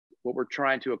what we're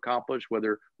trying to accomplish,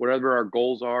 whatever our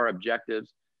goals are,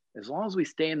 objectives, as long as we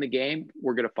stay in the game,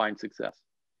 we're going to find success.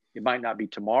 It might not be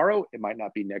tomorrow. It might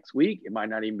not be next week. It might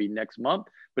not even be next month.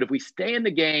 But if we stay in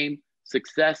the game,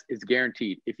 success is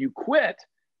guaranteed. If you quit,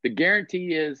 the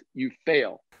guarantee is you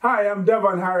fail. Hi, I'm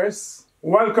Devon Harris.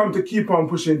 Welcome to Keep On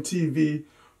Pushing TV,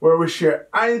 where we share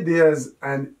ideas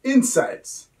and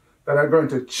insights that are going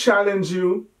to challenge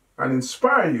you and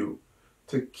inspire you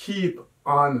to keep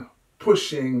on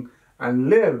pushing and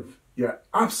live your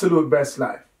absolute best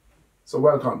life. So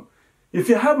welcome. If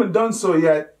you haven't done so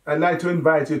yet, I'd like to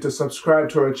invite you to subscribe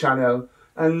to our channel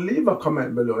and leave a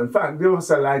comment below. In fact, give us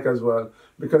a like as well,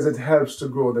 because it helps to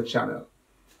grow the channel.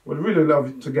 We'd really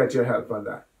love to get your help on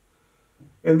that.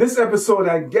 In this episode,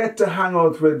 I get to hang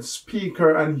out with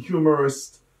speaker and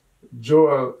humorist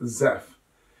Joel Zeff.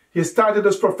 He started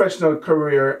his professional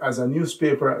career as a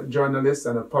newspaper journalist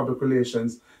and a public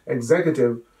relations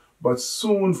executive, but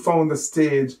soon found the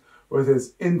stage with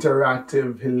his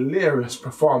interactive, hilarious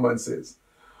performances.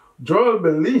 Joel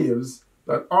believes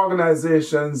that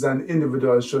organizations and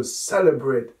individuals should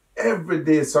celebrate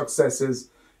everyday successes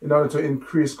in order to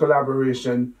increase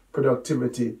collaboration,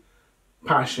 productivity,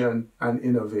 passion, and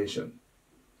innovation.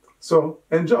 So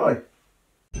enjoy.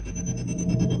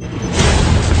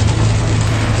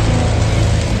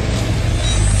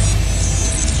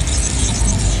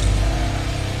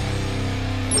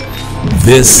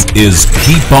 This is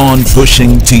Keep On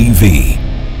Pushing TV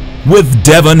with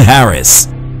Devon Harris.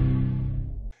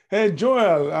 Hey,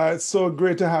 Joel, it's so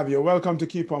great to have you. Welcome to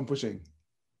Keep On Pushing.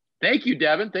 Thank you,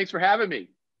 Devon. Thanks for having me.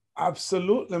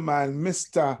 Absolutely, man.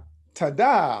 Mr.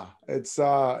 Tada. It's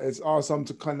awesome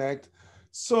to connect.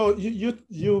 So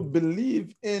you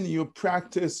believe in, you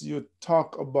practice, you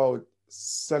talk about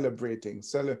celebrating.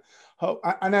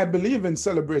 And I believe in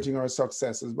celebrating our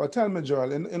successes. But tell me,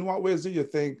 Joel, in what ways do you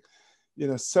think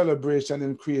celebration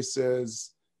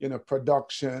increases,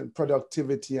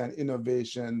 productivity and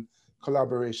innovation,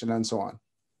 collaboration, and so on?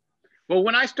 Well,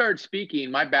 when I started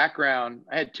speaking, my background,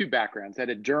 I had two backgrounds. I had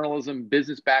a journalism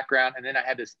business background, and then I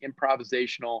had this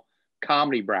improvisational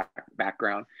comedy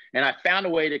background. And I found a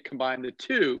way to combine the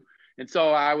two. And so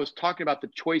I was talking about the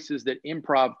choices that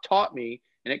improv taught me,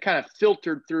 and it kind of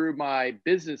filtered through my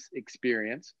business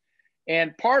experience.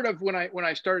 And part of when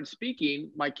I started speaking,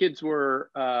 my kids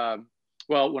were,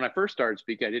 when I first started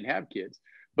speaking, I didn't have kids.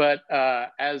 But a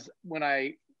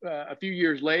few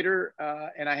years later,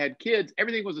 and I had kids,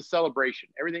 everything was a celebration.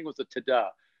 Everything was a ta-da.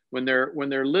 When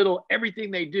they're little,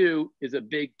 everything they do is a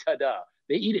big ta-da.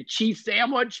 They eat a cheese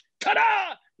sandwich,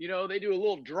 ta-da! They do a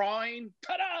little drawing,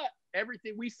 ta-da!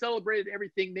 Everything, we celebrated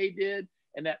everything they did,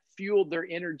 and that fueled their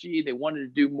energy. They wanted to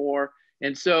do more.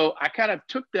 And so I kind of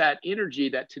took that energy,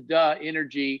 that ta-da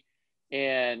energy,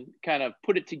 and kind of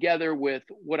put it together with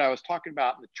what I was talking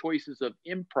about in the choices of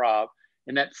improv.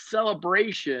 And that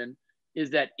celebration is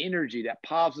that energy, that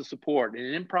positive support. And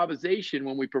in improvisation,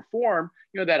 when we perform,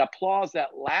 that applause,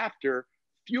 that laughter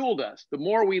fueled us. The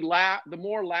more we laugh, the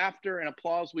more laughter and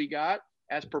applause we got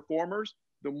as performers,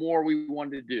 the more we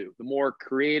wanted to do, the more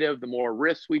creative, the more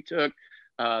risks we took,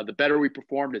 the better we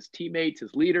performed as teammates,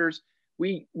 as leaders.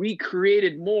 We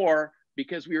created more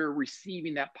because we were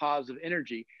receiving that positive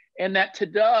energy. And that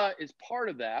ta-da is part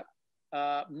of that.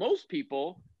 Most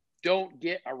people don't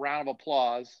get a round of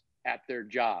applause at their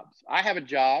jobs. I have a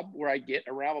job where I get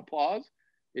a round of applause.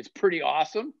 It's pretty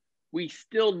awesome. We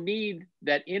still need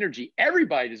that energy.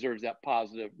 Everybody deserves that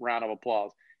positive round of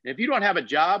applause. And if you don't have a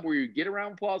job where you get a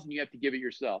round of applause, then you have to give it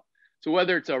yourself. So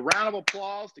whether it's a round of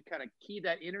applause to kind of key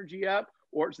that energy up,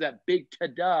 or it's that big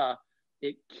ta-da,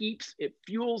 it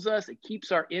fuels us. It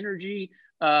keeps our energy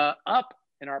up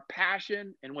and our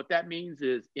passion. And what that means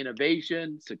is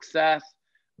innovation, success,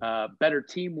 better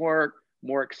teamwork,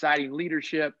 more exciting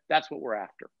leadership. That's what we're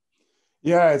after.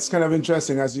 Yeah, it's kind of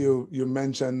interesting as you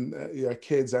mentioned your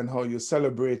kids and how you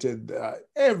celebrated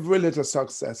every little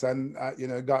success. And,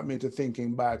 it got me to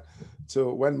thinking back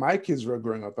to when my kids were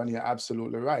growing up. And you're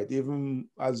absolutely right. Even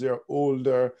as they're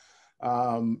older,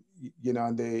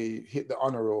 and they hit the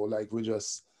honor roll, like we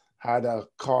just had a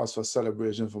cause for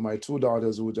celebration for my two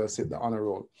daughters who just hit the honor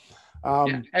roll.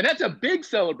 And that's a big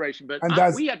celebration, but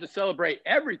we have to celebrate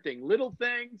everything, little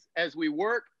things as we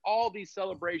work, all these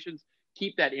celebrations,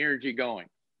 keep that energy going.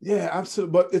 Yeah,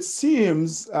 absolutely. But it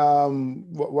seems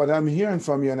what I'm hearing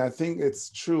from you, and I think it's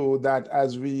true, that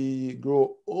as we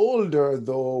grow older,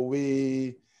 though,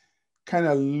 we kind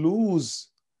of lose,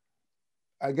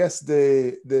 I guess,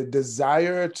 the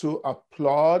desire to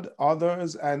applaud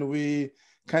others, and we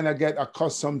kind of get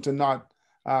accustomed to not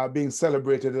being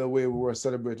celebrated the way we were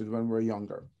celebrated when we were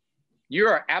younger. You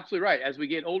are absolutely right. As we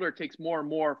get older, it takes more and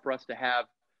more for us to have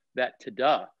that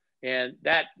ta-da. And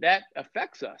that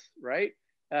affects us, right?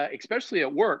 Especially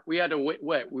at work. We had to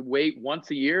wait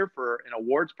once a year for an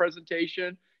awards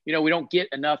presentation. You know, we don't get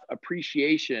enough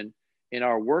appreciation in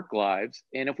our work lives.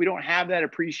 And if we don't have that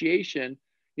appreciation,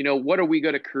 you know, what are we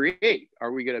going to create?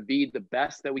 Are we going to be the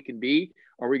best that we can be?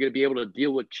 Are we going to be able to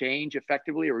deal with change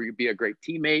effectively? Are we going to be a great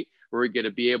teammate? Are we going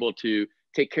to be able to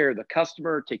take care of the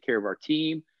customer, take care of our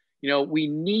team? You know, we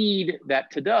need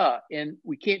that ta-da, and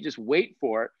we can't just wait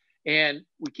for it. And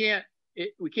we can't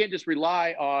just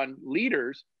rely on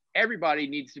leaders. Everybody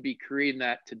needs to be creating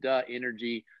that ta-da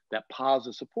energy, that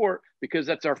positive support, because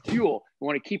that's our fuel. We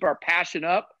want to keep our passion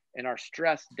up and our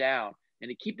stress down. And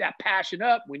to keep that passion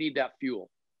up, we need that fuel.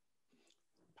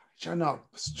 Passion up,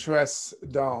 stress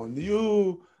down.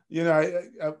 You know,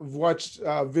 I've watched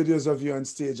videos of you on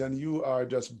stage, and you are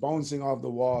just bouncing off the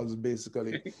walls,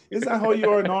 basically. Is that how you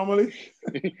are normally?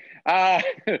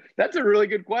 That's a really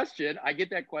good question. I get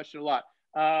that question a lot.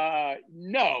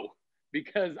 No,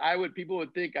 because people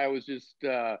would think I was just,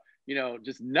 you know,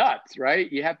 just nuts,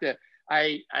 right? You have to,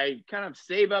 I kind of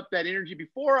save up that energy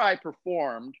before I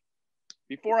performed.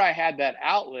 Before I had that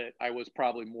outlet, I was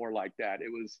probably more like that.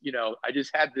 It was, you know, I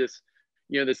just had this,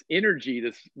 you know, this energy,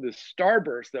 this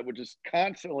starburst that was just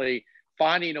constantly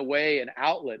finding a way, an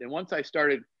outlet. And once I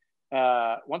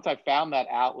found that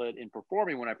outlet in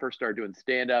performing, when I first started doing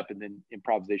stand-up and then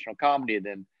improvisational comedy, and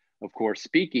then of course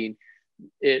speaking,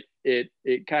 it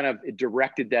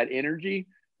directed that energy.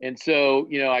 And so,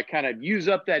 you know, I kind of use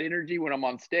up that energy when I'm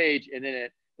on stage, and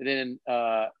then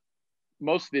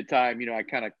most of the time, you know, I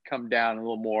kind of come down a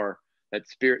little more. That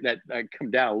spirit, that I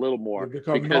come down a little more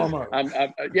because normal. I'm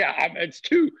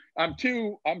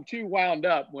too wound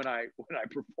up when I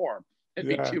perform. It'd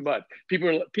be too much.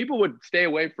 People would stay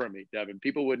away from me, Devin.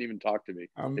 People wouldn't even talk to me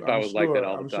if I was like that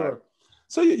all the time. Sure.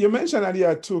 So you mentioned that he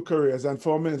had 2 careers, and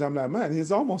for a minute I'm like, man,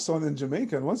 he's almost sounding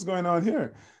Jamaican. What's going on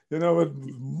here? You know, with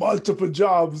multiple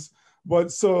jobs.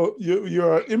 But so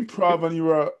you're improv, and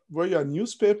were you a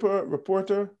newspaper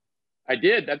reporter? I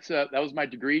did. That was my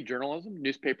degree, journalism,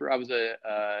 newspaper. I was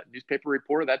a newspaper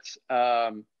reporter.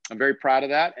 I'm very proud of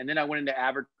that. And then I went into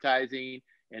advertising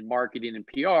and marketing and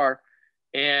PR.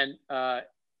 And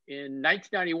in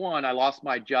 1991, I lost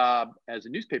my job as a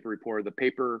newspaper reporter. The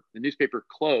newspaper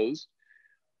closed,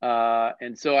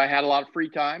 and so I had a lot of free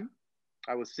time.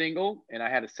 I was single, and I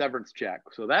had a severance check.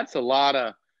 So that's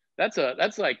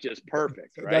like just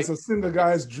perfect, right? That's a single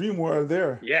guy's dream world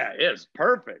there. Yeah, it's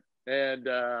perfect.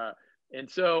 And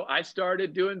so I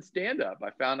started doing stand-up.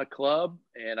 I found a club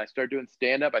and I started doing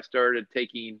stand-up. I started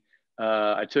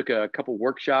I took a couple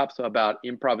workshops about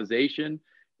improvisation,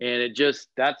 and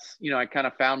I kind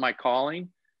of found my calling,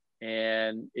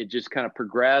 and it just kind of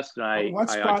progressed. And what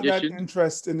sparked that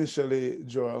interest initially,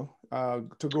 Joel,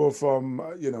 to go from,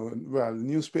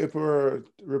 newspaper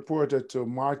reporter to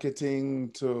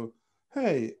marketing to,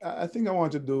 hey, I think I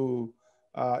want to do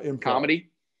improv.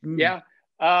 Comedy? Yeah.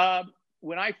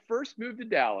 When I first moved to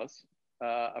Dallas,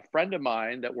 a friend of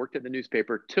mine that worked at the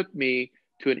newspaper took me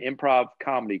to an improv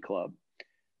comedy club.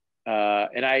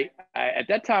 And I at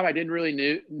that time, I didn't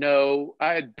really know.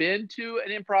 I had been to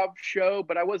an improv show,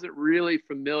 but I wasn't really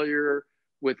familiar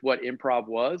with what improv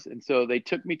was. And so they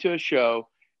took me to a show,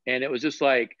 and it was just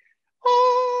like,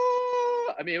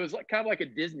 oh, I mean, it was kind of like a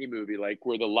Disney movie, like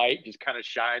where the light just kind of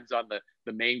shines on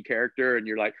the main character, and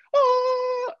you're like,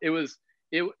 oh, it was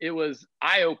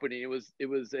eye-opening. It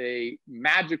was a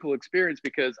magical experience,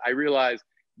 because I realized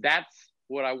that's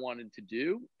what I wanted to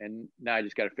do, and now I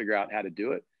just got to figure out how to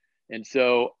do it. And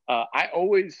so I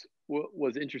always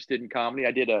was interested in comedy.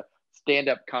 I did a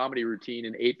stand-up comedy routine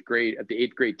in 8th grade at the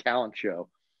 8th grade talent show,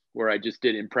 where I just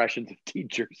did impressions of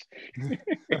teachers.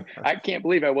 I can't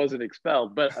believe I wasn't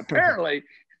expelled, but apparently,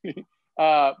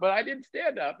 but I did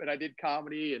stand-up and I did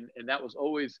comedy, and that was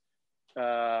always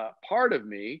part of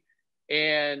me.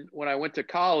 And when I went to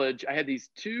college, I had these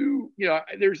two,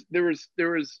 there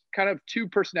was kind of two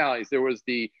personalities. There was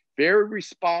the very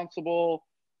responsible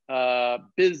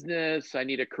business, I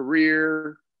need a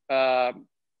career,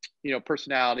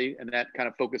 personality, and that kind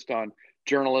of focused on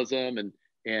journalism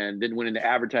and then went into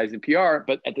advertising PR.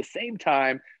 But at the same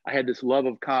time, I had this love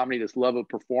of comedy, this love of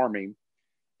performing.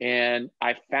 And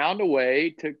I found a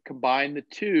way to combine the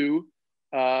two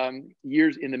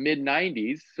years in the mid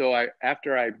 90s. So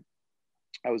after I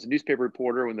was a newspaper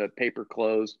reporter when the paper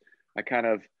closed, I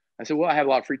said, well, I have a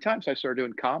lot of free time. So I started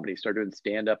doing comedy, started doing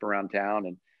stand-up around town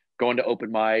and going to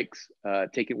open mics,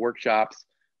 taking workshops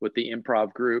with the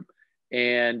improv group.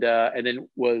 And then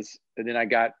I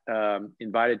got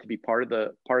invited to be part of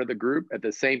the group. At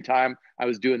the same time I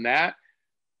was doing that,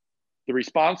 the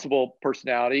responsible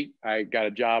personality, I got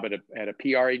a job at a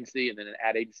PR agency and then an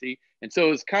ad agency. And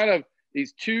so it's kind of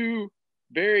these two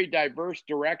very diverse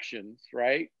directions,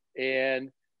 right? And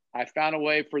I found a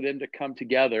way for them to come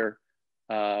together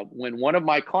when one of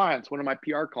my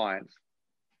PR clients,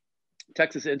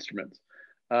 Texas Instruments,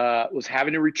 was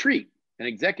having a retreat, an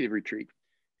executive retreat.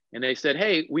 And they said,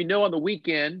 hey, we know on the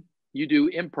weekend you do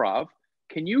improv.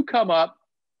 Can you come up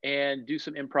and do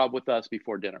some improv with us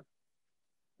before dinner?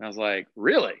 And I was like,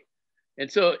 really?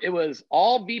 And so it was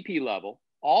all VP level,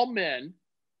 all men,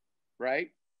 right?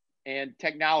 And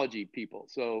technology people.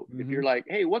 So if you're like,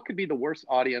 hey, what could be the worst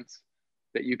audience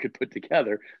that you could put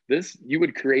together? You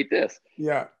would create this.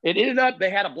 Yeah. It ended up,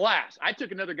 they had a blast. I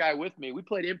took another guy with me. We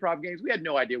played improv games. We had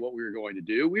no idea what we were going to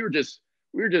do. We were just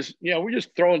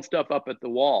throwing stuff up at the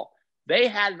wall. They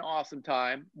had an awesome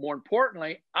time. More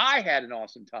importantly, I had an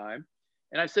awesome time.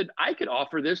 And I said, I could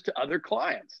offer this to other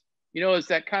clients. It's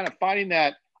that kind of finding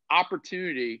that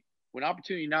opportunity. When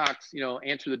opportunity knocks,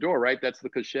 answer the door, right? That's the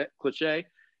cliche.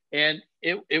 And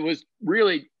it was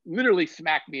really, literally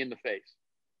smacked me in the face.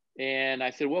 And I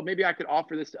said, well, maybe I could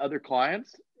offer this to other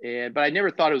clients. But I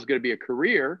never thought it was going to be a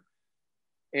career.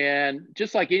 And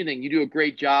just like anything, you do a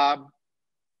great job,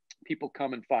 people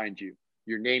come and find you.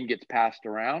 Your name gets passed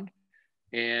around.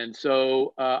 And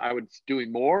so I was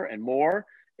doing more and more.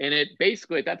 And it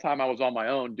basically, at that time, I was on my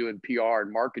own doing PR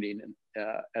and marketing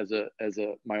as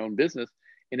my own business.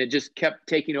 And it just kept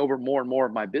taking over more and more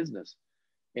of my business.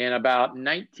 And about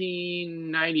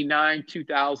 1999,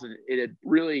 2000, it had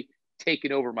really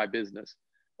taken over my business,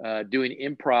 doing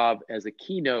improv as a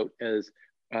keynote, as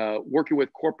working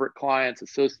with corporate clients,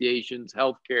 associations,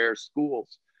 healthcare,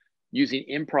 schools, using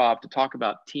improv to talk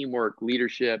about teamwork,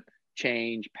 leadership,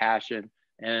 change, passion.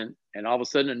 And all of a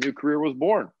sudden, a new career was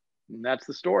born. And that's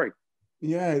the story.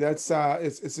 Yeah, that's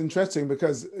it's interesting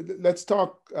because let's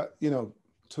talk,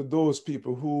 to those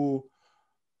people who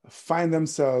find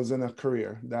themselves in a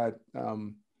career that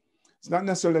it's not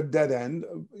necessarily a dead end.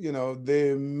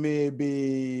 They may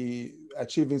be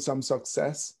achieving some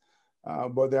success,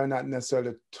 but they're not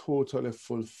necessarily totally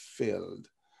fulfilled.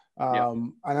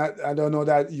 And I don't know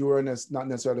that you were not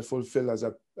necessarily fulfilled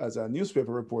as a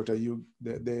newspaper reporter.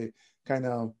 They kind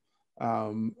of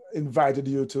invited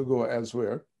you to go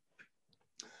elsewhere.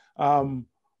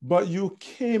 But you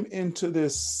came into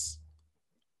this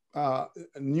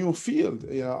new field,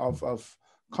 of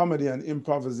comedy and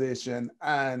improvisation,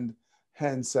 and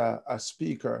hence a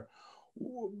speaker.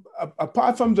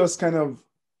 Apart from just kind of,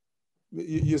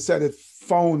 you said it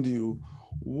found you.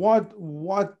 What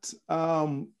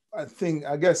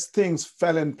I guess things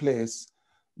fell in place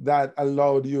that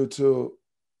allowed you to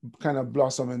kind of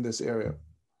blossom in this area?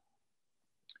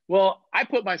 Well, I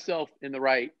put myself in the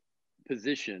right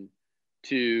position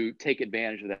to take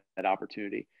advantage of that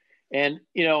opportunity. And,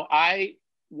 I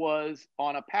was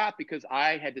on a path because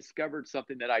I had discovered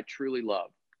something that I truly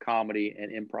loved, comedy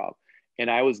and improv. And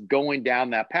I was going down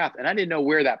that path, and I didn't know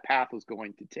where that path was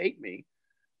going to take me.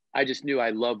 I just knew I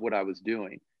loved what I was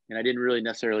doing. And I didn't really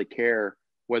necessarily care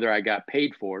whether I got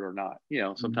paid for it or not.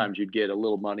 Sometimes you'd get a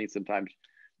little money, sometimes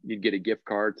you'd get a gift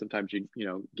card, sometimes you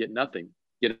get nothing.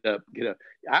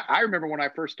 I remember when I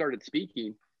first started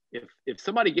speaking, if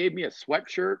somebody gave me a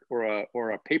sweatshirt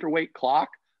or a paperweight clock,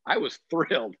 I was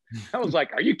thrilled. I was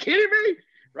like, are you kidding me?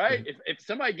 Right? If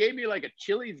somebody gave me like a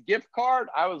Chili's gift card,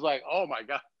 I was like, oh my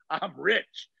God, I'm rich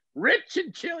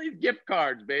in Chili's gift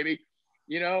cards, baby.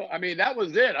 That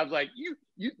was it. I was like,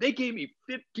 they gave me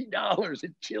 $50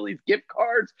 in Chili's gift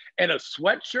cards and a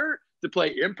sweatshirt to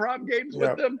play improv games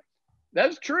with them.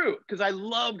 That's true, because I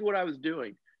loved what I was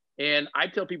doing. And I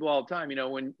tell people all the time,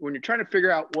 when you're trying to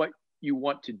figure out what you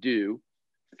want to do,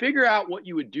 figure out what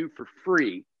you would do for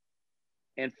free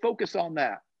and focus on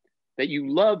that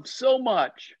you love so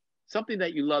much, something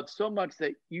that you love so much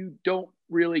that you don't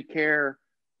really care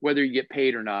whether you get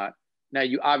paid or not. Now,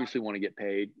 you obviously want to get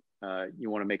paid. You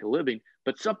want to make a living,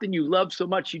 but something you love so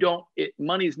much,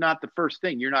 money's not the first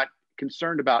thing. You're not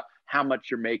concerned about how much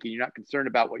you're making. You're not concerned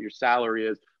about what your salary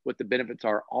is, what the benefits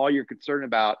are. All you're concerned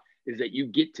about is that you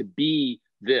get to be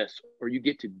this, or you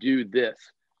get to do this.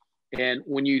 And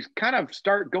when you kind of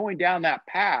start going down that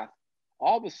path,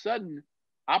 all of a sudden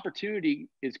opportunity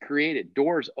is created,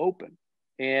 doors open.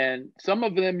 And some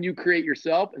of them you create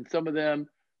yourself, and some of them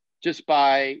just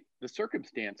by the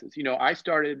circumstances.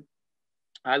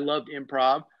 I loved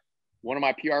improv. One of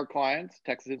my PR clients,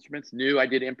 Texas Instruments, knew I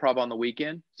did improv on the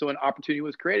weekend. So an opportunity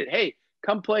was created. Hey,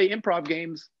 come play improv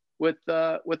games with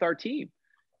our team.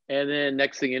 And then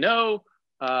next thing you know,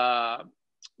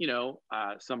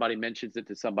 somebody mentions it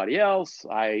to somebody else.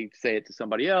 I say it to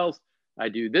somebody else. I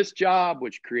do this job,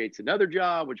 which creates another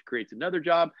job, which creates another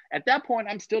job. At that point,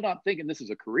 I'm still not thinking this is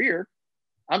a career.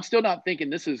 I'm still not thinking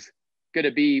this is going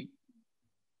to be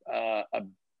a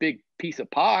big piece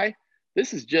of pie.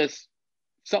 This is just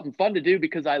something fun to do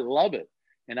because I love it.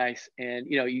 And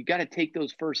you know, you got to take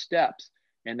those first steps.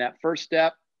 And that first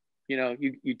step, you know,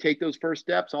 you take those first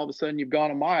steps, all of a sudden you've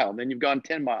gone a mile, then you've gone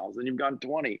 10 miles, then you've gone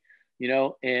 20, you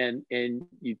know, and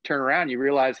you turn around, you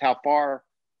realize how far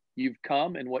you've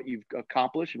come and what you've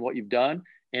accomplished and what you've done,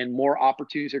 and more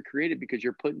opportunities are created because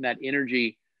you're putting that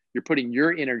energy, you're putting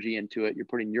your energy into it, you're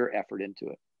putting your effort into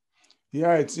it.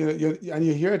 Yeah, it's, you know, and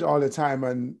you hear it all the time,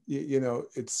 and you know,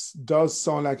 it does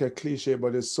sound like a cliche,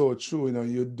 but it's so true. You know,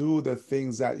 you do the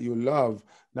things that you love.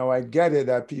 Now, I get it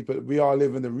that we all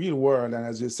live in the real world, and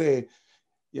as you say,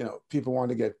 you know, people want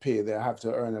to get paid. They have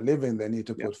to earn a living. They need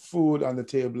to put food on the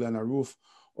table and a roof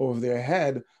over their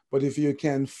head. But if you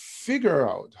can figure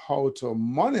out how to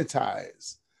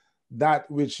monetize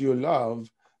that which you love,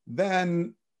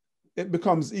 then it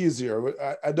becomes easier.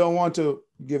 I don't want to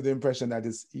give the impression that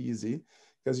it's easy,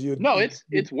 because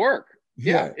it's work.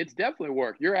 Yeah, it's definitely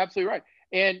work. You're absolutely right.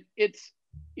 And it's,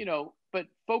 you know, but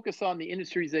focus on the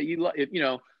industries that you love.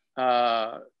 You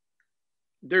know,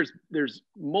 there's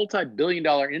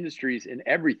multi-billion-dollar industries in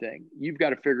everything. You've got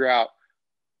to figure out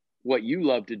what you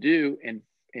love to do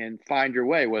and find your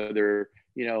way, whether,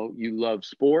 you know, you love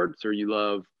sports or you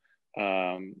love,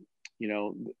 you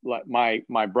know, like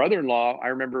my brother-in-law, I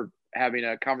remember having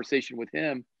a conversation with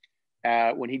him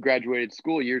when he graduated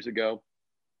school years ago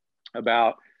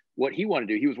about what he wanted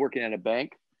to do. He was working at a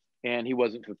bank and he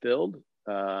wasn't fulfilled.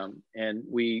 And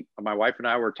my wife and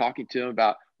I were talking to him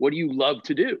about, what do you love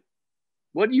to do?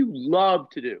 What do you love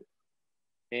to do?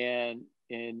 And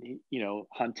he, you know,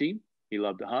 hunting, he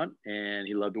loved to hunt and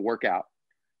he loved to work out.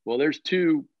 Well, there's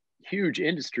two huge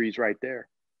industries right there.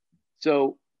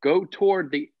 So go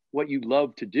toward what you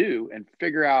love to do and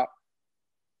figure out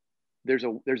there's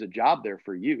a job there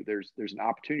for you. There's an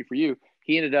opportunity for you.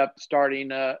 He ended up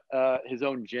starting his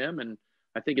own gym, and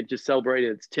I think it just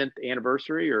celebrated its 10th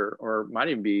anniversary, or might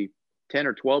even be 10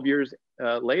 or 12 years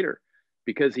later,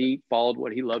 because he followed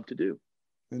what he loved to do.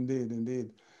 Indeed.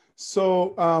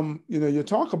 So, you know, you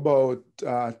talk about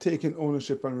taking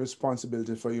ownership and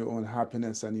responsibility for your own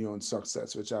happiness and your own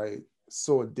success, which I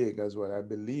so dig as well. I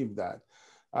believe that.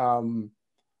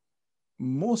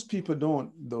 Most people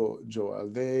don't, though, Joel.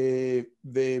 They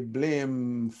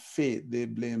blame fate, they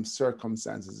blame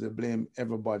circumstances, they blame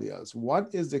everybody else. What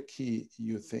is the key,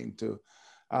 you think, to,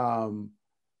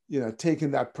 you know, taking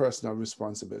that personal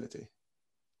responsibility?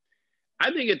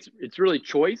 I think it's really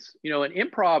choice, you know, and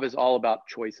improv is all about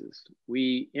choices.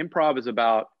 Improv is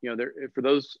about, you know, for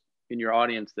those in your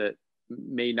audience that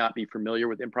may not be familiar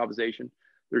with improvisation,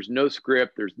 there's no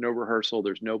script, there's no rehearsal,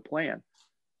 there's no plan.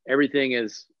 Everything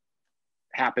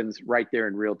happens right there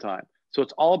in real time. So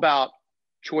it's all about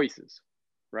choices,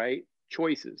 right?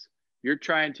 Choices. You're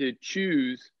trying to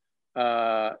choose,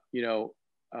 you know,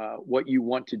 what you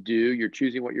want to do. You're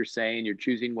choosing what you're saying. You're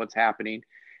choosing what's happening.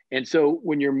 And so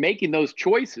when you're making those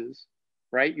choices,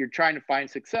 right, you're trying to find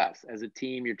success. As a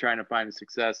team, you're trying to find a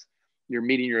success. You're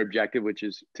meeting your objective, which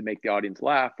is to make the audience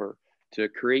laugh or to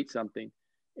create something.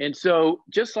 And so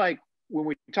just like when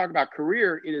we talk about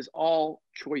career, it is all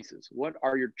choices. What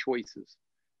are your choices?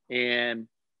 And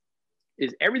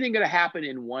is everything going to happen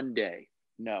in one day?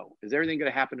 No. Is everything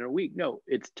going to happen in a week? No.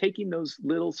 It's taking those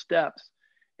little steps,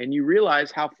 and you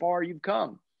realize how far you've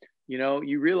come. You know,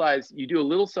 you realize you do a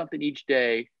little something each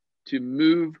day to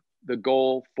move the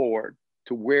goal forward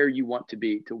to where you want to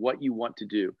be, to what you want to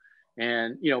do.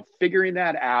 And, you know, figuring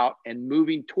that out and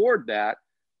moving toward that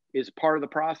is part of the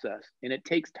process, and it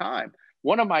takes time.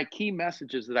 One of my key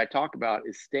messages that I talk about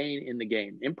is staying in the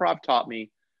game. Improv taught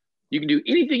me you can do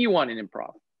anything you want in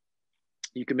improv.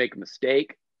 You can make a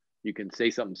mistake. You can say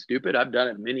something stupid. I've done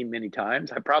it many, many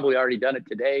times. I've probably already done it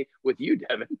today with you,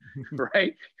 Devon,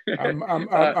 right?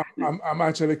 I'm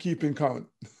actually keeping count.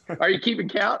 Are you keeping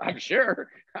count? I'm sure.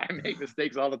 I make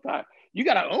mistakes all the time. You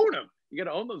got to own them. You got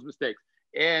to own those mistakes.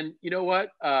 And you know what?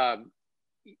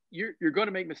 You're going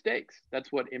to make mistakes.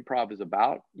 That's what improv is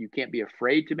about. You can't be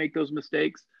afraid to make those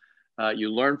mistakes. You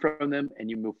learn from them and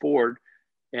you move forward.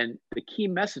 And the key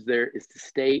message there is to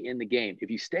stay in the game.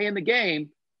 If you stay in the game,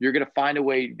 you're going to find a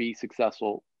way to be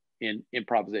successful in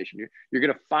improvisation. You're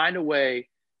going to find a way.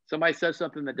 Somebody says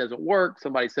something that doesn't work.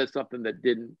 Somebody says something that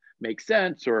didn't make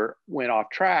sense or went off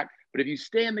track. But if you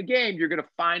stay in the game, you're going to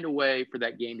find a way for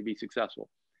that game to be successful.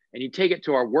 And you take it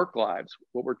to our work lives,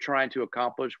 what we're trying to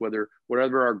accomplish,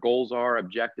 whatever our goals are,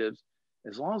 objectives.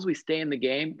 As long as we stay in the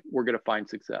game, we're going to find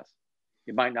success.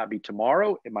 It might not be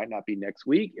tomorrow. It might not be next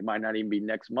week. It might not even be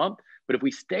next month. But if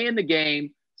we stay in the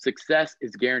game, success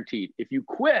is guaranteed. If you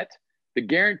quit, the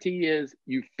guarantee is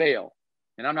you fail.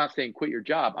 And I'm not saying quit your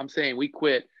job. I'm saying we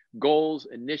quit goals,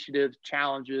 initiatives,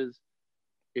 challenges.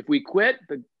 If we quit,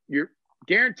 you're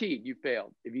guaranteed you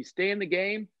failed. If you stay in the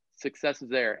game, success is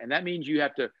there. And that means you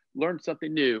have to learn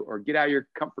something new or get out of your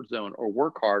comfort zone or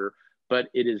work harder. But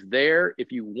it is there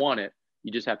if you want it.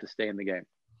 You just have to stay in the game.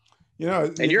 You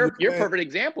know, and you're a perfect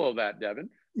example of that, Devon.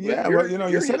 Yeah, well, you know,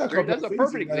 you said a couple that's of a things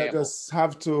perfect that I example. just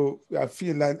have to, I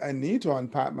feel like I need to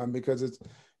unpack, man, because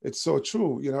it's so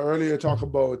true. You know, earlier you talk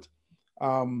about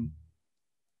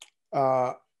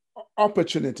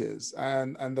opportunities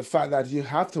and the fact that you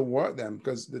have to work them,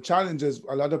 because the challenge is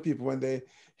a lot of people, when they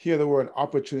hear the word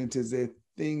opportunities, they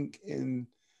think in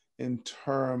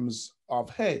terms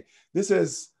of, hey, this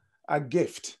is a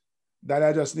gift that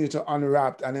I just need to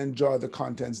unwrap and enjoy the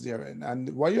contents therein. And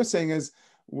what you're saying is,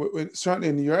 certainly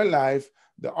in your life,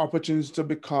 the opportunity to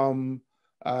become,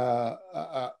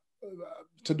 to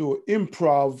do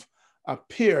improv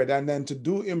appeared, and then to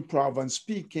do improv and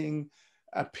speaking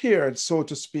appeared, so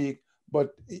to speak,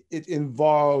 but it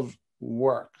involved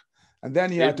work. And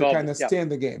then you had to kind of stay in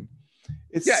the game.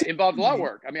 It involved a lot of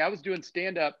work. I mean, I was doing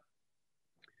stand-up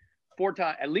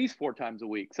at least four times a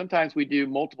week. Sometimes we do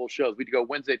multiple shows. We'd go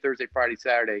Wednesday, Thursday, Friday,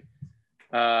 Saturday,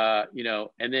 you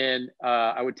know, and then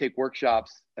I would take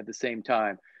workshops at the same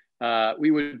time. I've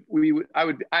done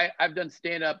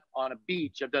stand-up on a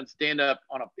beach. I've done stand-up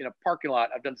in a parking lot.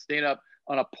 I've done stand-up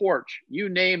on a porch. You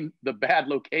name the bad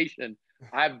location.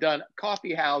 I've done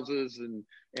coffee houses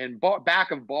and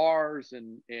back of bars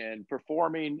and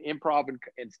performing improv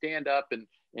and stand-up and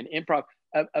improv.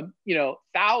 You know,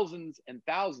 thousands and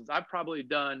thousands. I've probably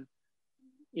done,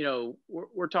 you know,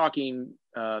 we're talking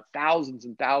thousands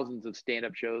and thousands of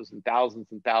stand-up shows and thousands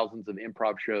of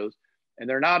improv shows. And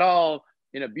they're not all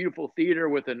in a beautiful theater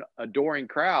with an adoring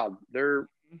crowd. They're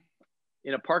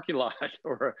in a parking lot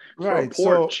or a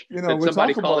porch. So, you know,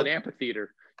 somebody called an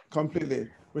amphitheater. Completely.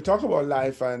 We talk about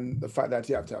life and the fact that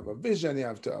you have to have a vision, you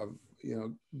have to have, you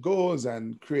know, goals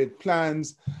and create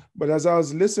plans. But as I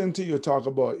was listening to you talk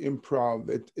about improv,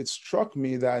 it struck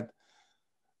me that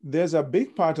there's a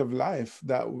big part of life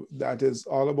that is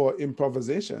all about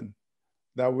improvisation,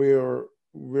 that we're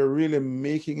really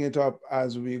making it up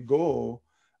as we go.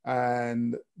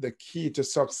 And the key to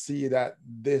succeed at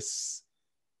this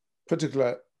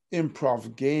particular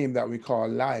improv game that we call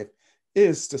life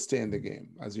is to stay in the game,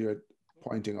 as you're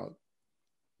pointing out.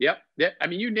 Yep. I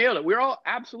mean, you nailed it. We're all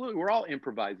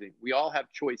improvising. We all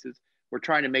have choices. We're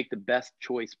trying to make the best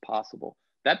choice possible.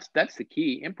 That's the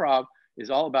key. Improv is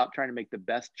all about trying to make the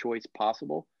best choice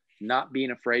possible, not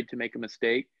being afraid to make a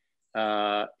mistake,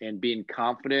 and being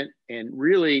confident and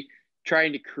really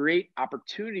trying to create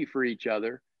opportunity for each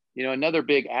other. You know, another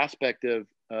big aspect of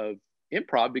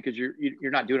improv, because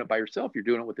you're not doing it by yourself, you're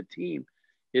doing it with a team,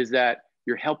 is that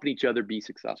you're helping each other be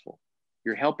successful.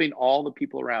 You're helping all the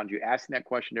people around you, asking that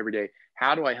question every day.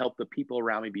 How do I help the people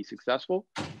around me be successful?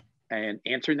 And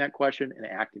answering that question and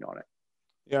acting on it.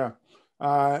 Yeah.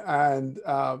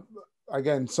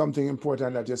 Again, something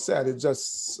important that you said, it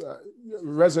just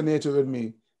resonated with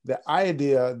me. The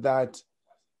idea that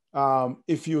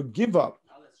if you give up.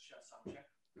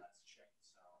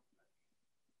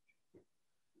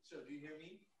 So do you hear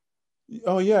me?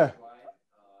 Oh, yeah.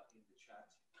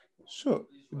 Sure.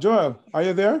 Joel, are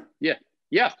you there? Yeah.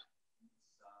 Yes.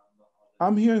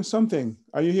 I'm hearing something.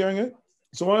 Are you hearing it?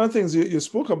 So one of the things you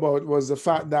spoke about was the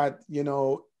fact that, you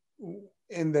know,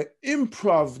 in the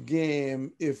improv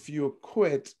game, if you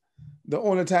quit, the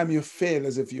only time you fail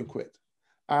is if you quit.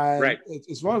 And right.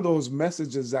 It's one of those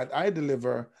messages that I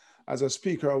deliver as a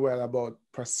speaker, well, about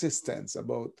persistence,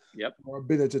 about our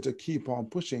ability to keep on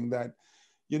pushing, that,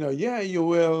 you know, yeah, you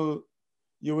will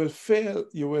fail,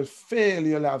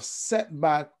 you'll have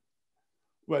setbacks,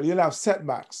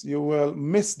 you will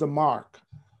miss the mark.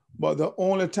 But the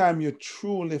only time you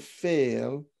truly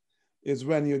fail is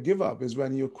when you give up, is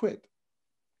when you quit.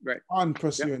 Right. On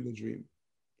pursuing the dream.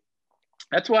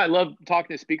 That's why I love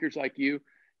talking to speakers like you,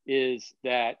 is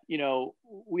that, you know,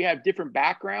 we have different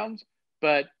backgrounds,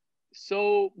 but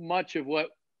so much of what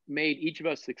made each of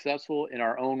us successful in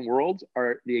our own worlds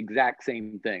are the exact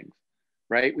same things,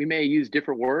 right? We may use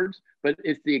different words, but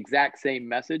it's the exact same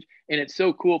message. And it's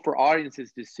so cool for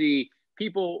audiences to see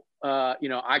people, you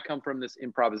know, I come from this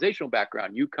improvisational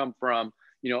background. You come from,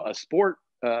 you know, a sport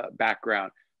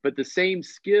background, but the same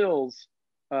skills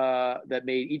that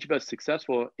made each of us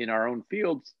successful in our own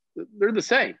fields, they're the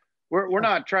same. We're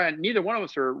not trying, neither one of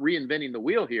us are reinventing the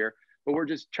wheel here, but we're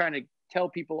just trying to tell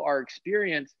people our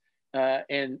experience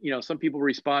And, you know, some people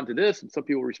respond to this and some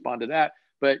people respond to that.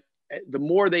 But the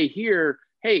more they hear,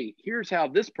 hey, here's how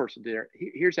this person did it.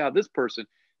 Here's how this person,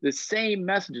 the same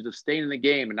messages of staying in the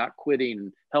game and not quitting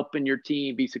and helping your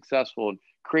team be successful and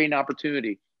creating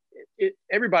opportunity.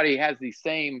 Everybody has these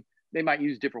same, they might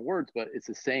use different words, but it's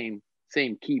the same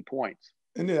key points.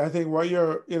 And I think what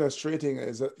you're illustrating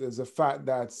is the fact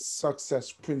that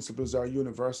success principles are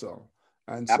universal.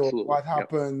 And so Absolutely. what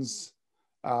happens,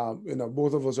 you know,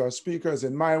 both of us are speakers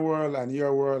in my world and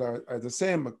your world are the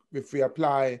same if we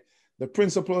apply the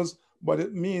principles, but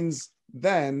it means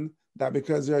then that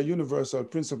because they are universal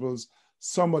principles,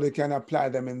 somebody can apply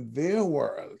them in their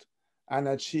world and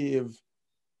achieve,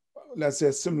 let's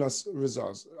say, similar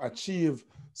results, achieve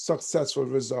successful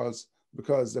results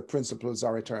because the principles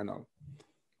are eternal.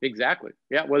 Exactly.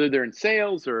 Yeah. Whether they're in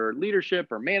sales or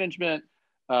leadership or management,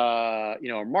 you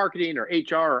know, or marketing or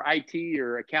HR or IT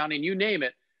or accounting, you name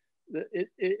it,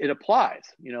 it applies.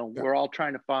 You know, yeah. We're all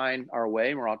trying to find our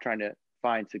way and we're all trying to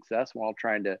find success. We're all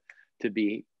trying to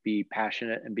be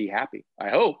passionate and be happy. I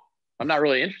hope. I'm not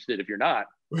really interested if you're not.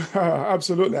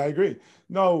 Absolutely. I agree.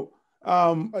 No,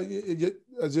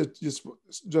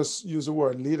 just use the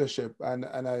word leadership. And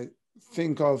I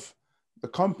think of the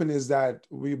companies that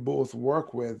we both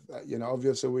work with, you know,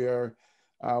 obviously we are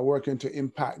working to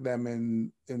impact them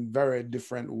in very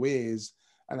different ways.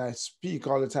 And I speak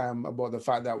all the time about the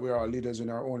fact that we are leaders in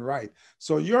our own right.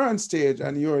 So you're on stage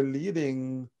and you're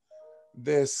leading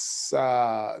these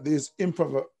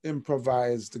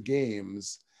improvised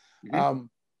games. Mm-hmm.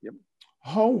 Yep.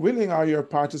 How willing are your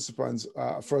participants,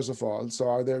 first of all? So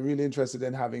are they really interested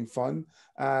in having fun?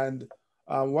 And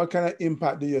what kind of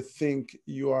impact do you think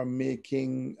you are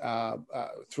making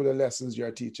through the lessons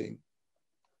you're teaching?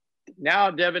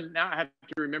 Now, Devon, I have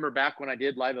to remember back when I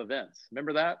did live events.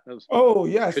 Remember that? Oh,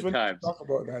 yes. Good times. Talk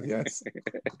about that, yes.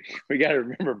 We got to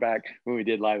remember back when we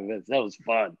did live events. That was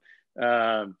fun.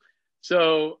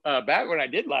 So back when I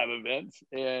did live events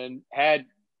and had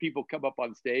people come up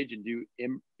on stage and do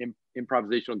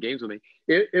improvisational games with me,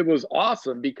 it was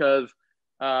awesome because,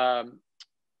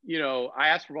 you know, I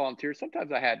asked for volunteers.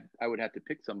 Sometimes I would have to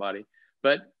pick somebody,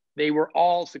 but they were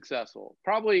all successful,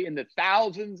 probably in the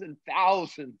thousands and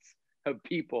thousands of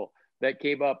people that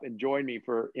came up and joined me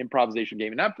for improvisational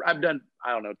game. And I've done,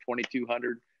 I don't know,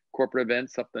 2,200 corporate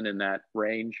events, something in that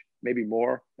range, maybe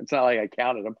more. It's not like I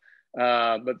counted them,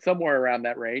 but somewhere around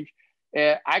that range.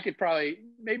 I could probably,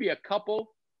 maybe a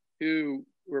couple who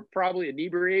were probably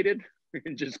inebriated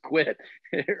and just quit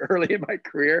early in my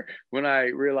career when I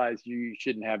realized you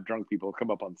shouldn't have drunk people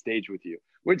come up on stage with you,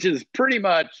 which is pretty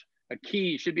much a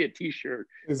key, should be a t-shirt.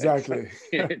 Exactly.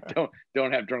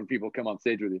 Don't have drunk people come on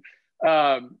stage with you.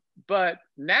 But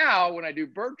now when I do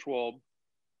virtual,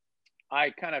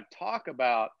 I kind of talk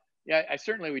about,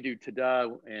 we do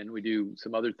tada and we do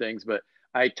some other things, but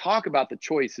I talk about the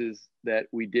choices that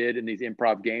we did in these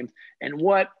improv games and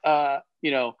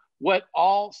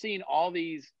seeing all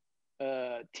these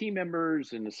team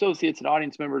members and associates and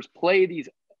audience members play these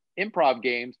improv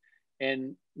games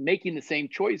and making the same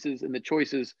choices and the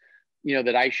choices, you know,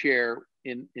 that I share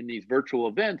in these virtual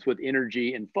events with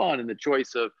energy and fun, and the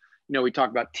choice of, you know, we talk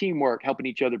about teamwork, helping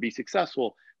each other be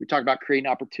successful. We talk about creating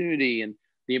opportunity and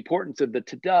the importance of the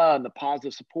tada and the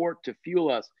positive support to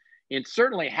fuel us. And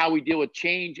certainly how we deal with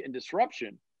change and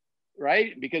disruption,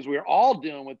 right? Because we're all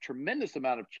dealing with tremendous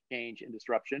amount of change and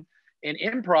disruption. And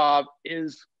improv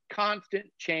is constant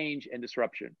change and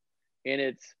disruption. And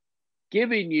it's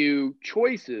giving you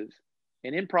choices,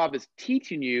 and improv is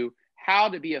teaching you how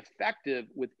to be effective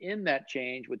within that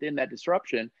change, within that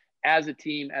disruption, as a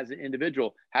team, as an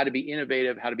individual, how to be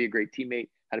innovative, how to be a great teammate,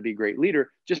 how to be a great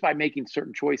leader, just by making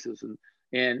certain choices.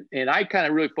 And I kind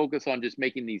of really focus on just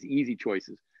making these easy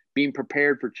choices, being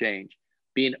prepared for change,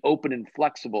 being open and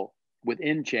flexible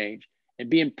within change, and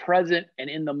being present and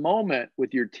in the moment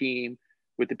with your team,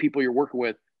 with the people you're working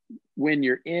with, when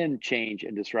you're in change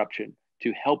and disruption,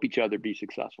 to help each other be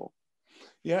successful.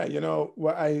 Yeah, you know,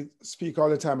 what I speak all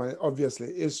the time, and obviously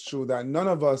it's true that none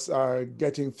of us are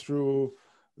getting through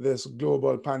this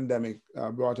global pandemic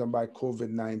brought on by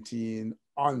COVID-19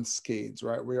 unscathed,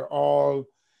 right? We are all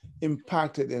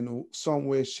impacted in some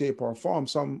way, shape, or form,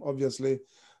 some obviously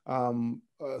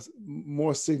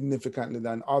more significantly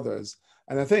than others.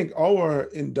 And I think our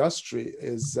industry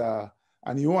is,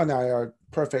 and you and I are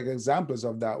perfect examples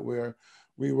of that, where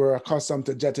we were accustomed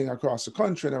to jetting across the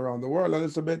country and around the world a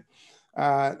little bit,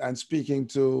 and speaking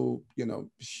to, you know,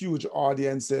 huge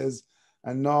audiences.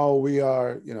 And now we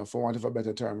are, you know, for want of a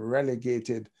better term,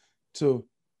 relegated to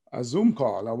a Zoom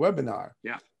call, a webinar.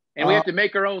 Yeah. And we have to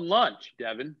make our own lunch,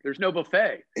 Devon. There's no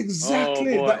buffet.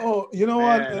 Exactly. Oh, boy. You know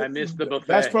Man, what? I miss the buffet.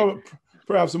 That's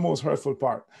perhaps the most hurtful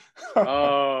part.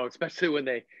 Oh, especially when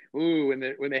they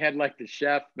had like the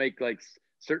chef make like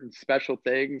certain special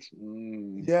things.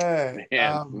 Yeah.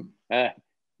 Man,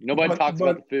 nobody talks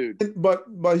about the food.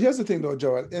 But here's the thing though,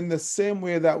 Joel. In the same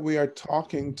way that we are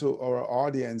talking to our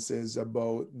audiences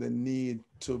about the need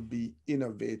to be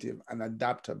innovative and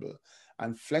adaptable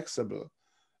and flexible,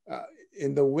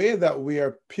 in the way that we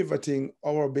are pivoting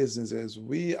our businesses,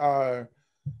 we are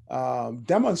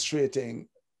demonstrating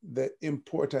the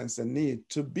importance and need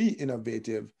to be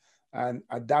innovative and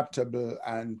adaptable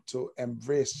and to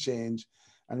embrace change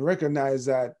and recognize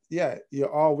that, yeah, you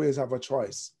always have a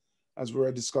choice, as we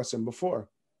were discussing before.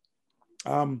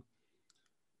 How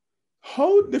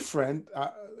different,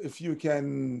 if you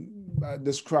can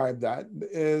describe that,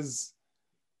 is,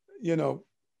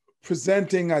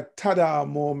 presenting a ta-da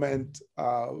moment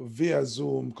via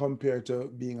Zoom compared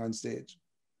to being on stage?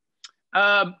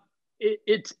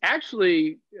 It's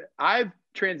actually, I've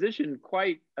transitioned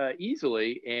quite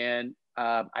easily. And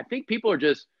I think people are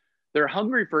they're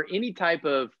hungry for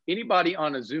anybody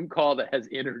on a Zoom call that has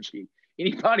energy,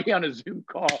 anybody on a Zoom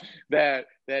call that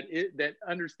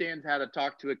understands how to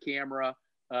talk to a camera,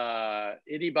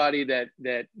 anybody that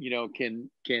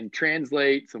can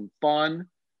translate some fun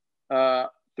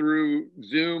through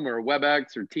Zoom or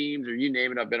WebEx or Teams or you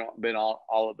name it. I've been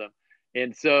all of them.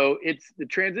 And so the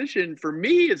transition for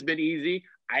me has been easy.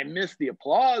 I miss the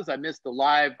applause. I miss the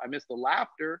live. I miss the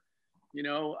laughter.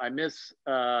 I miss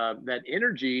that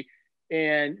energy.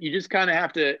 And you just kind of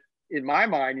have to, in my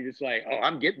mind, you're just like, oh,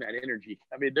 I'm getting that energy.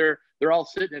 I mean, they're all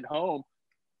sitting at home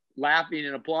laughing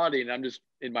and applauding. And I'm just,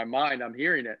 in my mind, I'm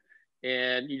hearing it.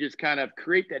 And you just kind of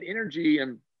create that energy.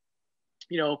 And,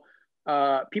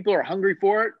 people are hungry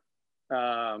for it.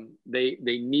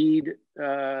 They need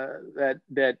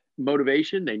that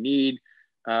motivation. They need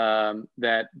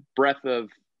that breath of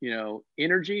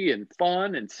energy and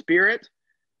fun and spirit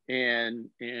and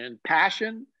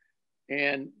passion.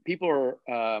 And people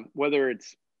are whether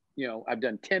it's I've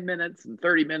done 10 minutes and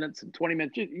 30 minutes and 20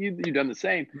 minutes. You've done the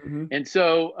same. Mm-hmm. And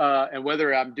so and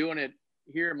whether I'm doing it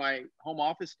here in my home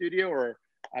office studio or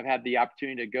I've had the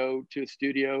opportunity to go to a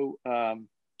studio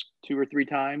 2 or 3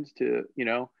 times to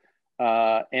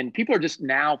and people are just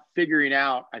now figuring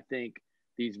out, I think,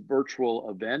 these virtual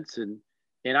events. And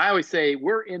I always say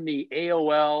we're in the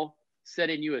AOL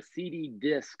setting you a CD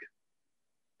disc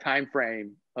time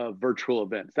frame of virtual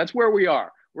events. That's where we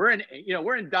are. We're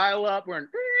in dial-up. We're in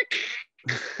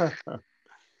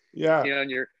yeah. And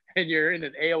you're in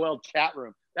an AOL chat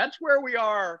room. That's where we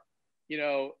are.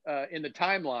 In the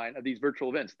timeline of these virtual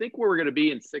events. Think where we're going to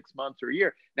be in 6 months or a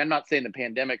year. And I'm not saying the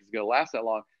pandemic is going to last that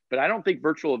long, but I don't think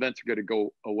virtual events are going to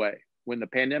go away. When the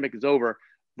pandemic is over,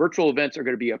 virtual events are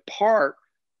going to be a part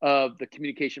of the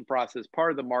communication process,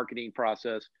 part of the marketing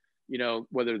process,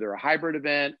 whether they're a hybrid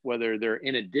event, whether they're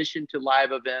in addition to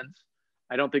live events.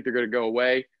 I don't think they're going to go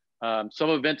away.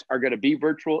 Some events are going to be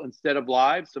virtual instead of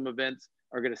live. Some events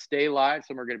are going to stay live.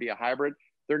 Some are going to be a hybrid.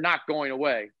 They're not going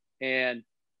away. And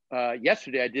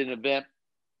yesterday I did an event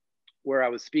where I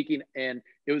was speaking and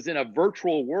it was in a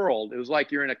virtual world. It was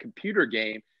like you're in a computer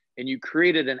game and you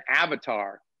created an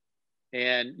avatar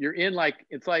and you're in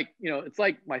it's like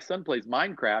my son plays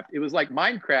Minecraft. It was like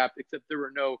Minecraft, except there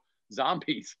were no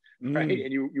zombies, right?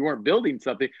 And you weren't building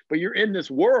something, but you're in this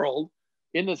world,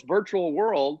 in this virtual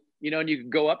world, and you can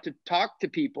go up to talk to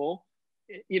people,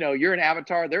 you're an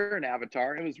avatar, they're an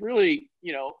avatar. It was really,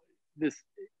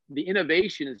 the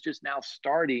innovation is just now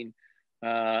starting,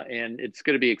 and it's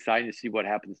going to be exciting to see what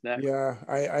happens next. Yeah,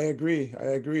 I agree.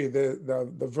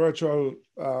 The virtual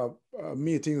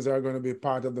meetings are going to be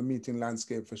part of the meeting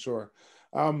landscape for sure.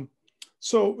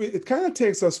 So it kind of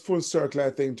takes us full circle, I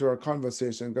think, to our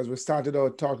conversation, because we started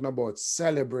out talking about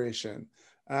celebration.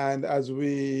 And as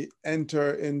we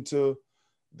enter into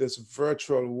this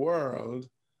virtual world,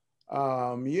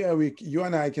 you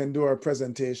and I can do our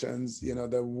presentations.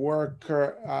 The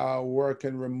worker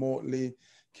working remotely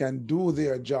can do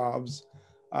their jobs.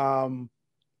 And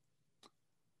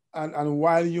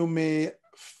while you may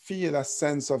feel a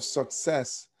sense of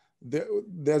success,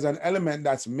 there's an element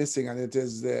that's missing, and it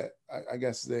is the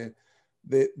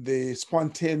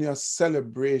spontaneous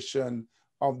celebration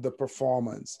of the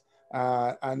performance.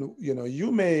 And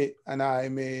you may and I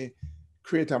may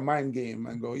create a mind game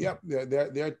and go, yep,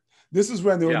 they're this is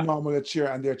when they would normally cheer,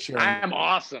 and they're cheering. I am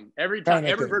awesome. Every time,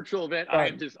 every virtual event, I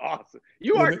am just awesome.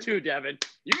 You are too, Devon.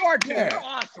 You are too. You're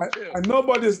awesome too. And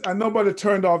nobody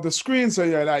turned off the screen, so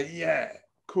you're like, yeah,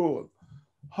 cool.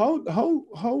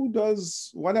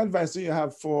 What advice do you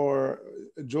have for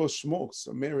Joe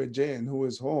Schmokes, Mary Jane, who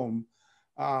is home,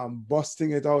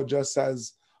 busting it out just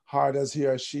as hard as he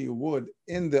or she would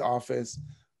in the office,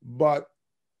 but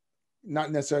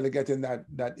not necessarily getting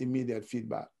that immediate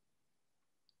feedback?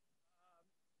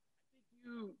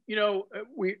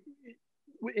 We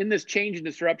in this change and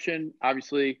disruption,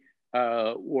 obviously,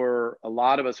 where a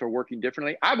lot of us are working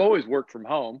differently. I've always worked from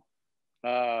home,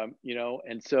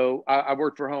 and so I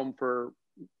worked from home for,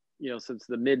 since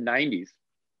the mid 90s.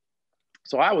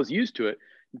 So I was used to it,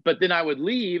 but then I would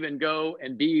leave and go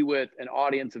and be with an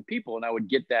audience of people, and I would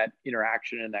get that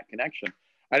interaction and that connection.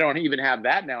 I don't even have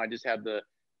that now. I just have the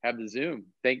Zoom.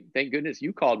 Thank goodness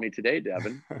you called me today,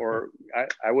 Devon, or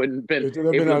I wouldn't have been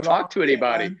able to talk to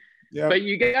anybody. Yep. But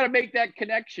you got to make that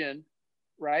connection,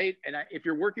 right? And if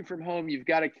you're working from home, you've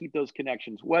got to keep those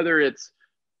connections, whether it's,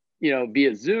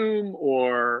 via Zoom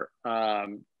or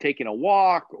taking a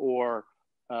walk, or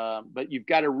but you've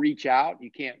got to reach out.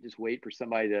 You can't just wait for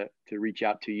somebody to reach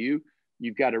out to you.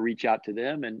 You've got to reach out to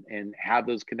them and have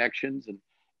those connections.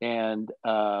 And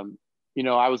I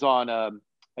was on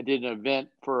I did an event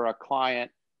for a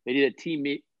client. They did a team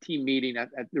meeting.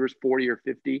 There was 40 or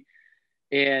 50,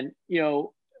 and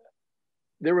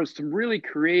there was some really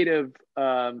creative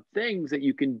things that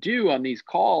you can do on these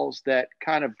calls that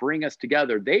kind of bring us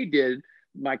together.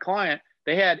 My client,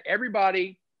 they had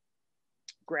everybody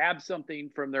grab something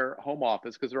from their home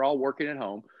office, because they're all working at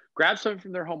home, grab something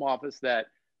from their home office that,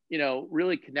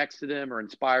 really connects to them or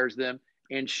inspires them,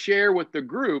 and share with the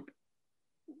group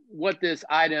why this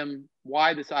item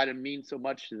means so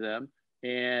much to them.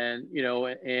 And,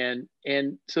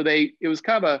 so it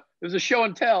was a show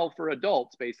and tell for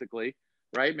adults, basically.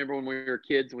 Right? Remember when we were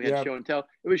kids and we had show and tell?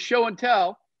 It was show and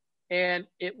tell, and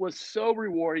it was so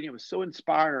rewarding. It was so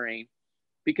inspiring,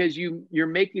 because you're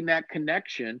making that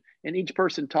connection, and each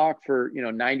person talked for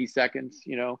 90 seconds,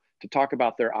 to talk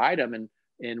about their item and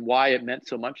why it meant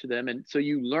so much to them. And so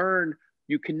you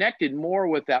connected more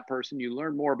with that person. You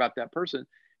learn more about that person,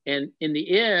 and in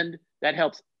the end, that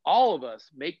helps all of us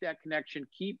make that connection.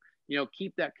 Keep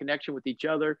that connection with each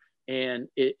other, and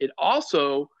it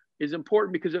also is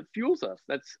important because it fuels us.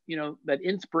 That's, that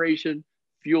inspiration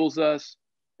fuels us,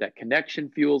 that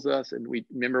connection fuels us. And we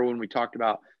remember when we talked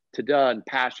about tada and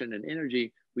passion and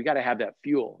energy, we got to have that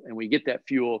fuel, and we get that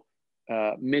fuel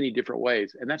many different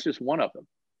ways. And that's just one of them.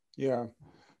 Yeah.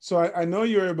 So I know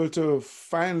you're able to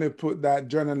finally put that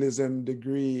journalism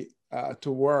degree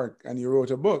to work, and you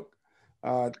wrote a book.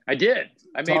 I did.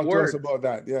 I made words. Talk to us about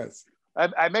that. Yes.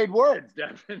 I made words,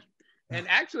 Devon. And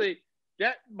actually,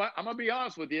 I'm gonna be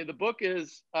honest with you. The book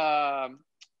is past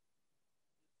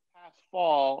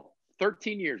fall,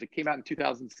 13 years. It came out in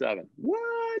 2007. What?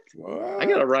 I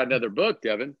gotta write another book,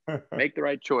 Devon. Make the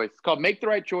Right Choice. It's called Make the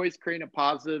Right Choice: Creating a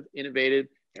Positive, Innovative,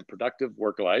 and Productive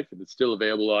Work Life. And it's still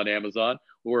available on Amazon,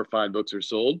 or fine books are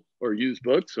sold, or used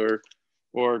books, or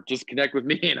just connect with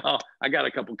me, and I got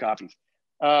a couple copies.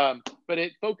 But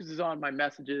it focuses on my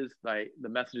messages, the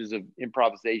messages of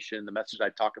improvisation, the message I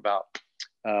talk about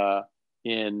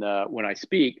when I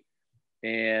speak.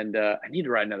 And I need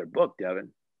to write another book,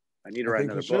 Devon. I need to write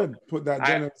another book. Put that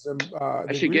journalism.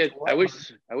 I should get. I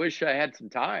wish I had some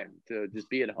time to just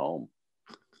be at home.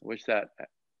 Wait, I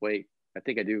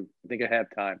think I do. I think I have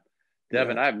time.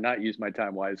 Devon, I have not used my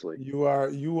time wisely. You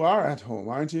are at home,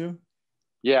 aren't you?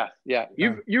 Yeah.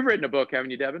 You've written a book,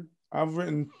 haven't you, Devon? I've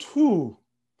written 2,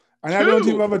 and I don't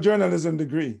even have a journalism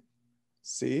degree.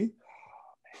 See?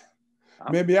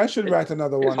 Maybe I should write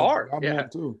another one. It's hard.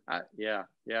 Too. Yeah.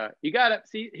 You got to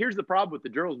see. Here's the problem with the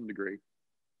journalism degree,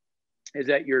 is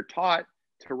that you're taught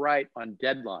to write on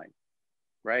deadline,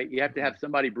 right? You have to have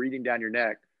somebody breathing down your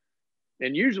neck,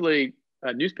 and usually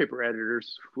newspaper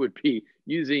editors would be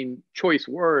using choice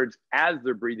words as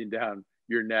they're breathing down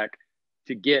your neck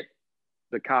to get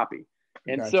the copy.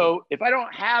 And so if I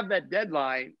don't have that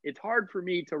deadline, it's hard for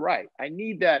me to write. I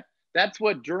need that. That's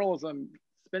what journalism,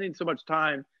 spending so much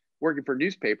time working for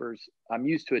newspapers, I'm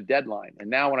used to a deadline. And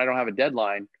now when I don't have a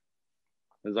deadline,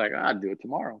 it's like, I'll do it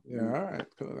tomorrow. Yeah, all right.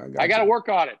 Cool. I got to work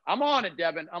on it. I'm on it,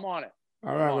 Devon. I'm on it.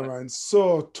 All right, Ryan.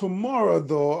 So tomorrow,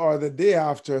 though, or the day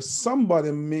after,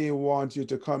 somebody may want you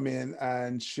to come in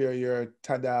and share your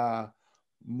tada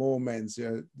moments,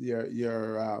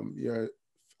 your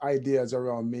ideas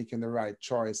around making the right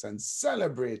choice and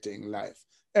celebrating life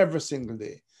every single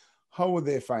day. How would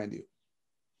they find you?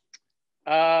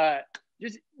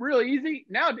 Just really easy.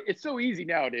 Now it's so easy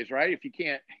nowadays, right? If you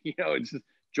can't, it's just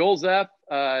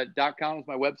joelzeff.com is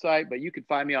my website, but you can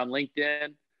find me on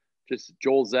LinkedIn, just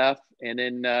Joel Zeff. And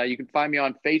then you can find me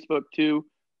on Facebook too.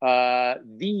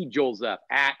 the Joel Zeff,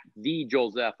 at the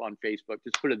Joel Zeff on Facebook.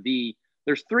 Just put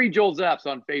there's 3 Joel Zeffs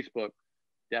on Facebook,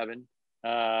 Devon.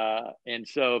 And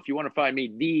so if you want to find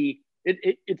me,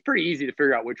 it's pretty easy to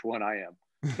figure out which one I am.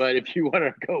 But if you want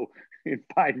to go and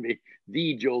find me,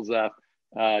 the Joel Zeff,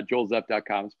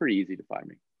 joelzeff.com. It's pretty easy to find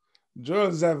me.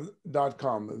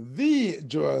 joelzeff.com, the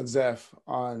Joel Zeff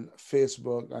on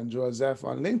Facebook, and Joel Zeff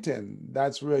on LinkedIn.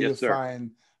 That's where you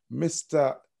find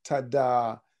Mr.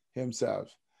 Tada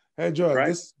himself. Hey, Joel, this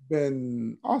has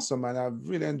been awesome, and I've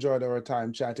really enjoyed our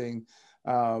time chatting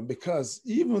because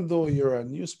even though you're a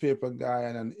newspaper guy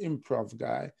and an improv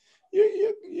guy,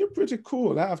 you're pretty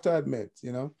cool, I have to admit,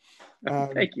 you know.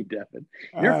 Thank you, Devon.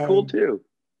 You're cool too.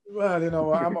 Well, you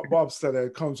know, I'm a bobsledder.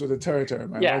 It comes with the territory,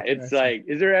 man. Yeah, it's like,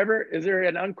 is there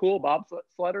an uncool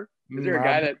bobsledder? Is there a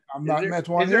guy that I'm not met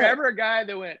one? Is there ever a guy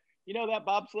that went, you know, that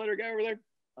bobsledder guy over there?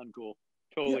 Uncool.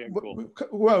 Totally uncool.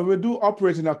 Well, we do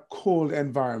operate in a cold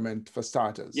environment for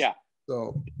starters. Yeah.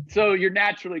 So you're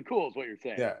naturally cool, is what you're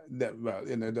saying. Yeah. Well,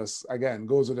 you know, just again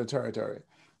goes with the territory.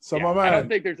 So yeah, my man, I don't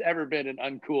think there's ever been an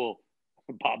uncool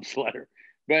bobsledder,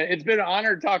 but it's been an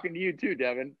honor talking to you too,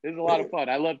 Devon. This is a lot of fun.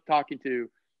 I love talking to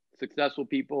successful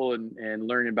people and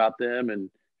learning about them and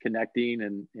connecting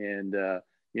and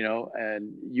you know,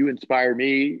 and you inspire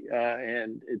me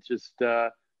and it's just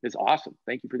it's awesome.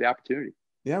 Thank you for the opportunity.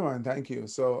 Yeah, man, thank you.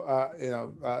 So you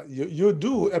know, you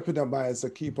do epitomize a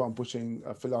keep on pushing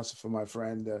philosophy, my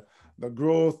friend. The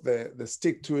growth, the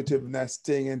stick to itiveness,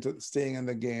 staying in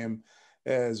the game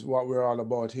is what we're all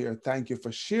about here. Thank you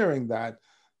for sharing that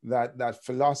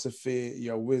philosophy,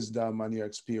 your wisdom, and your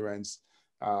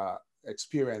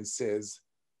experiences.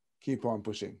 Keep on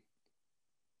pushing.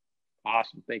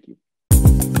 Awesome. Thank you.